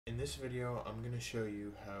In this video, I'm going to show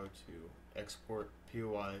you how to export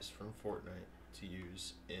POIs from Fortnite to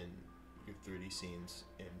use in your 3D scenes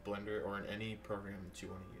in Blender or in any program that you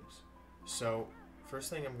want to use. So, first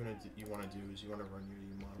thing you want to do is you want to run your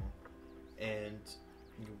U model, and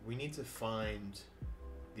we need to find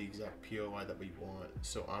the exact POI that we want.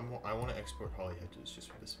 So I want to export Holly Hedges just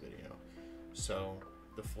for this video. So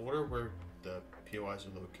the folder where the POIs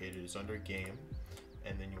are located is under Game,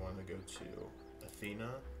 and then you want to go to Athena,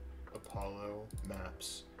 Apollo,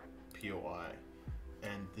 Maps, POI,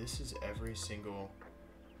 and this is every single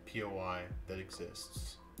POI that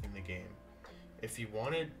exists in the game. If you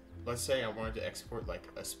wanted, let's say I wanted to export like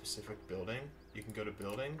a specific building, you can go to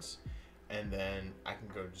Buildings, and then I can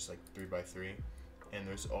go just like 3x3, and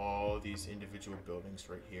there's all these individual buildings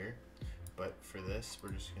right here. But for this,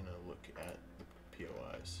 we're just gonna look at the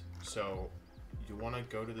POIs. So you want to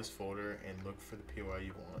go to this folder and look for the POI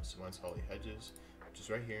you want. So mine's Holly Hedges, which is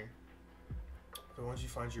right here. So once you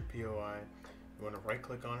find your POI, you want to right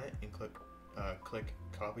click on it and click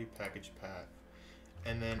copy package path.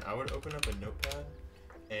 And then I would open up a notepad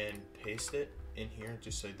and paste it in here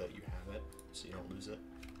just so that you have it, so you don't lose it.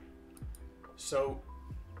 So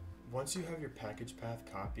once you have your package path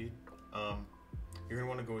copied, you're going to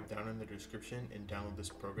want to go down in the description and download this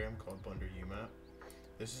program called BlenderUmap.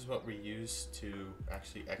 This is what we use to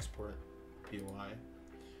actually export POI.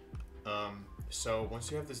 So once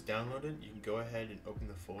you have this downloaded, you can go ahead and open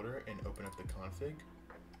the folder and open up the config.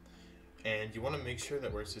 And you want to make sure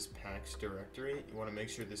that where it says packs directory, you want to make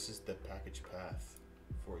sure this is the package path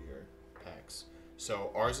for your packs.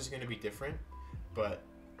 So ours is going to be different, but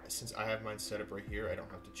since I have mine set up right here, I don't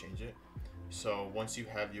have to change it. So once you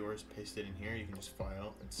have yours pasted in here, you can just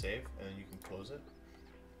file and save, and then you can close it.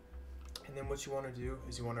 And then what you want to do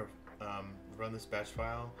is you want to run this batch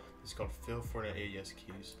file. It's called fill Fortnite AES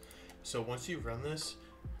keys. So once you run this,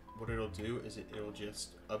 what it'll do is it'll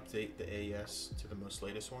just update the AES to the most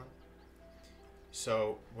latest one.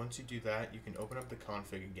 So once you do that, you can open up the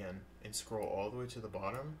config again and scroll all the way to the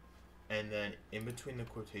bottom, and then in between the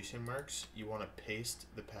quotation marks, you want to paste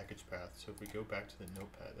the package path. So if we go back to the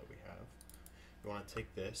notepad that we have, you want to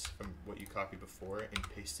take this from what you copied before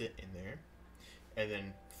and paste it in there, and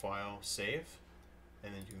then file, save,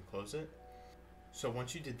 and then you can close it. So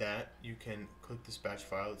once you did that, you can click this batch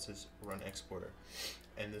file that says run exporter,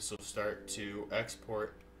 and this will start to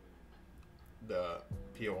export the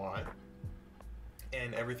POI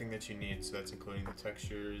and everything that you need. So that's including the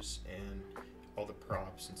textures and all the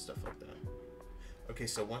props and stuff like that. Okay,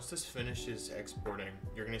 so once this finishes exporting,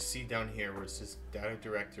 you're going to see down here where it says data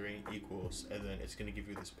directory equals, and then it's going to give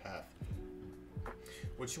you this path.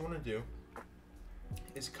 What you want to do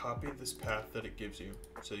is copy this path that it gives you.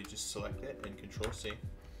 So you just select it and Control C,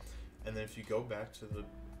 and then if you go back to the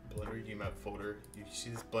BlenderUmap folder, you see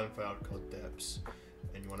this blend file called deps,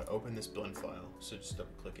 and you want to open this blend file. So just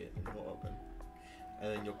double click it and it will open,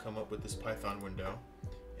 and then you'll come up with this Python window,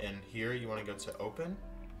 and here you want to go to open,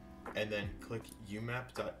 and then click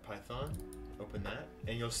umap.python, open that,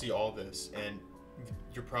 and you'll see all this, and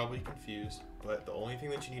you're probably confused, but the only thing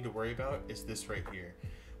that you need to worry about is this right here,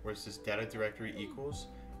 where it says data directory equals.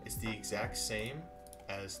 It's the exact same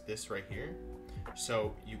as this right here.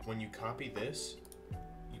 So when you copy this,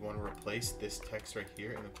 you want to replace this text right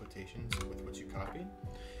here in the quotations with what you copied,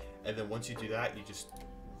 and then once you do that, you just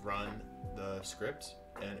run the script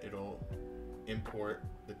and it'll import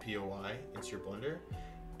the POI into your Blender.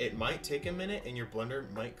 It might take a minute and your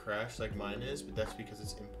Blender might crash like mine is, but that's because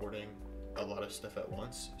it's importing a lot of stuff at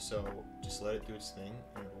once. So just let it do its thing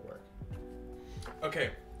and it'll work. Okay,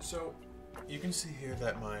 so you can see here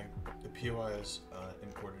that the POI is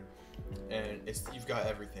imported, and you've got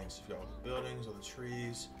everything. So you've got all the buildings, all the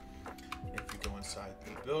trees. And if you go inside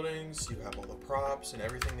the buildings, you have all the props and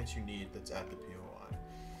everything that you need that's at the POI.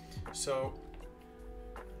 So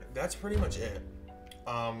that's pretty much it.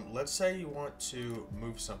 Let's say you want to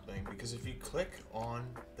move something, because if you click on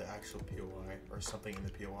the actual POI or something in the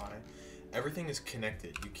POI, everything is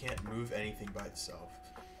connected. You can't move anything by itself.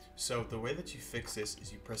 So the way that you fix this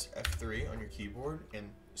is you press F3 on your keyboard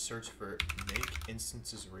and search for make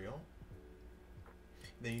instances real.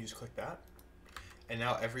 Then you just click that, and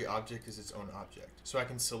now every object is its own object. So I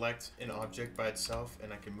can select an object by itself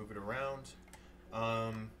and I can move it around.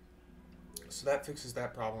 So that fixes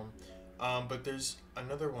that problem. But there's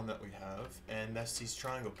another one that we have, and that's these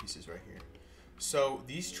triangle pieces right here. So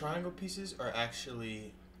these triangle pieces are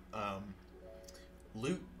actually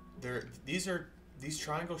loot. These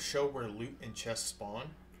triangles show where loot and chests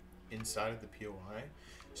spawn inside of the POI.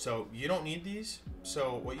 So you don't need these.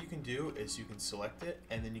 So what you can do is you can select it,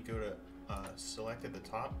 and then you go to select at the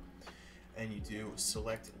top, and you do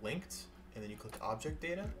select linked, and then you click object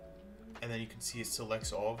data, and then you can see it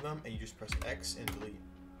selects all of them, and you just press X and delete.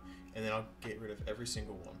 And then I'll get rid of every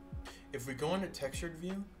single one. If we go into textured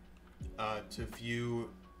view, to view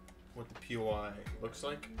what the POI looks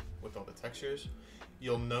like with all the textures,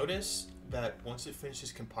 you'll notice that once it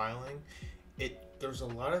finishes compiling, there's a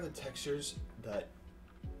lot of the textures that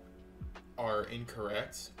are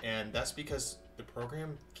incorrect, and that's because the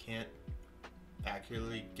program can't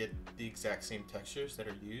accurately get the exact same textures that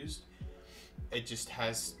are used. It just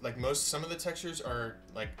has like some of the textures are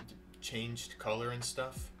like changed color and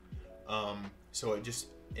stuff, so it just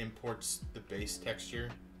imports the base texture.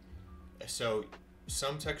 So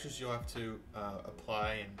some textures you'll have to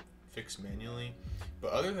apply and fix manually,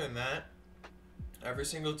 but other than that, every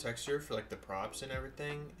single texture for like the props and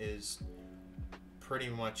everything is pretty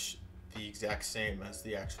much the exact same as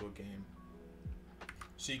the actual game.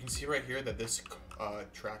 So you can see right here that this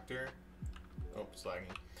tractor, oh, it's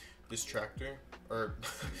lagging. This tractor, or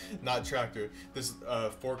not tractor, this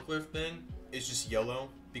forklift thing is just yellow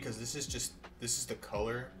because this is the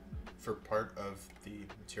color for part of the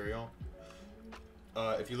material.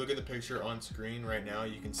 If you look at the picture on screen right now,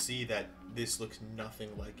 you can see that this looks nothing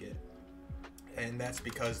like it, and that's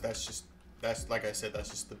because that's like I said, that's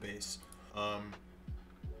just the base.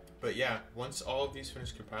 But yeah, once all of these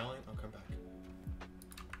finish compiling, I'll come back.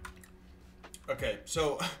 Okay,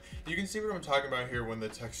 so you can see what I'm talking about here when the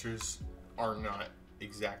textures are not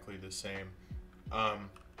exactly the same.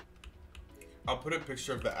 I'll put a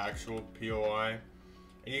picture of the actual POI,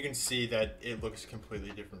 and you can see that it looks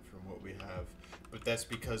completely different from what we have. But that's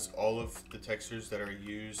because all of the textures that are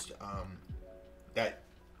used, that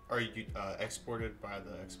are exported by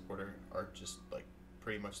the exporter, are just like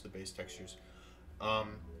pretty much the base textures.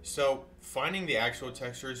 So finding the actual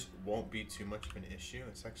textures won't be too much of an issue.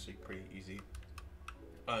 It's actually pretty easy.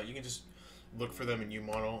 You can just look for them in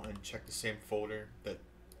UModel and check the same folder that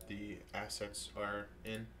the assets are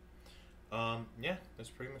in. Yeah, that's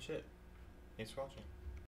pretty much it. Thanks for watching.